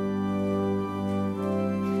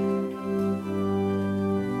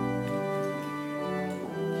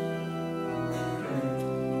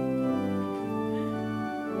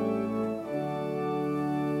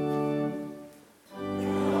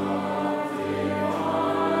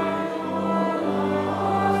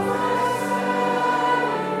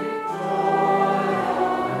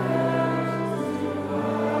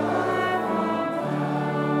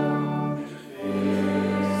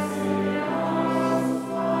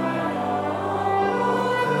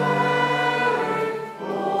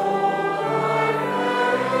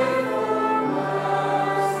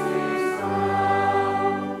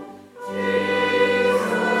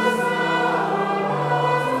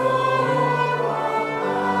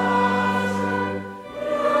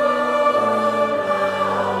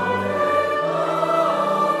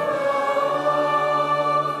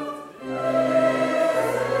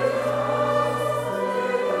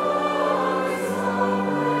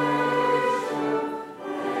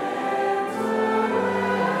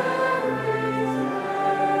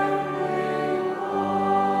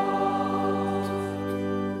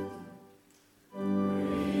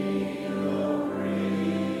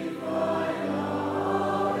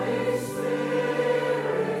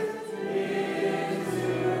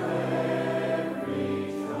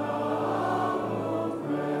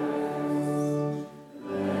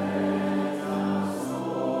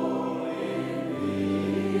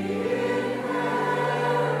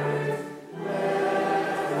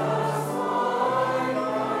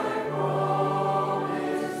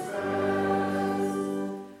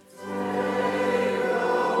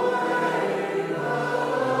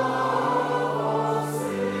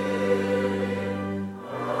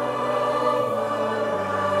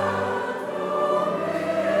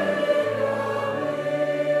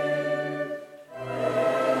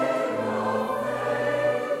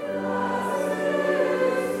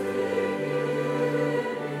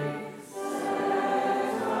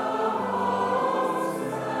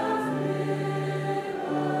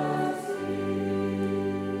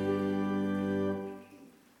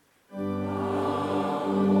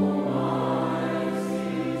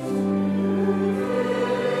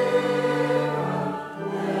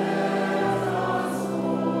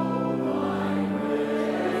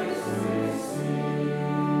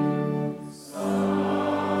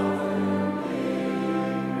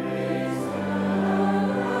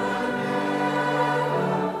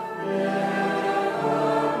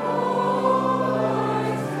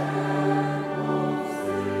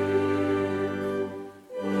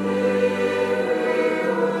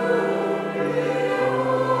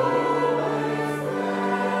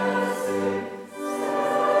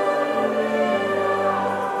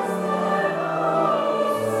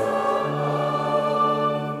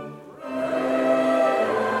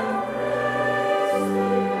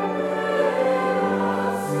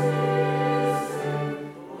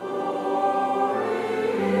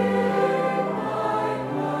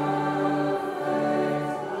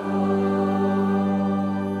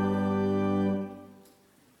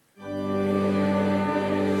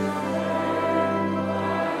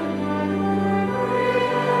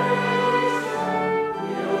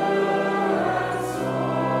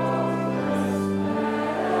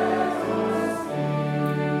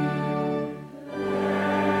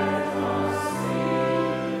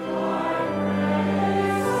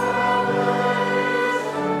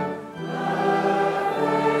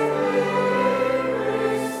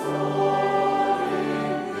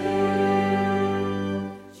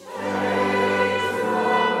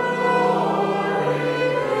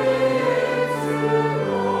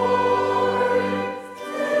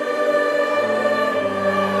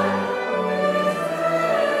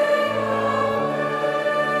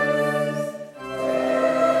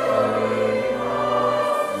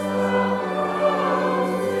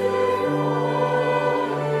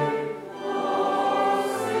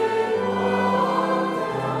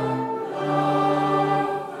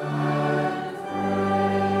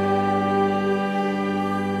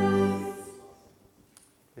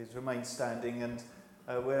 remain standing, and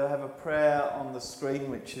we'll have a prayer on the screen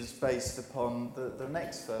which is based upon the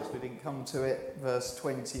next verse. We didn't come to it, verse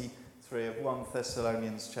 23 of 1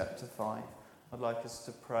 Thessalonians chapter 5. I'd like us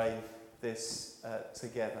to pray this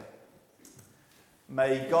together.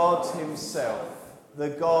 May God himself, the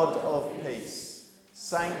God of peace,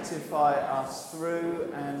 sanctify us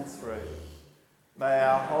through and through. May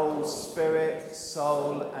our whole spirit,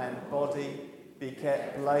 soul and body be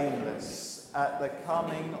kept blameless at the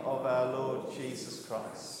coming of our Lord Jesus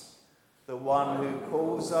Christ. The one who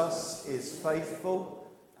calls us is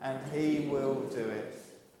faithful, and he will do it.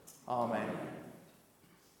 Amen.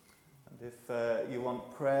 And if you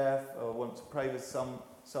want prayer or want to pray with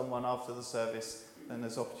someone after the service, then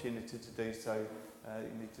there's opportunity to do so.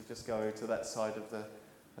 You need to just go to that side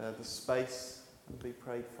of the space and be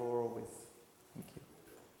prayed for or with.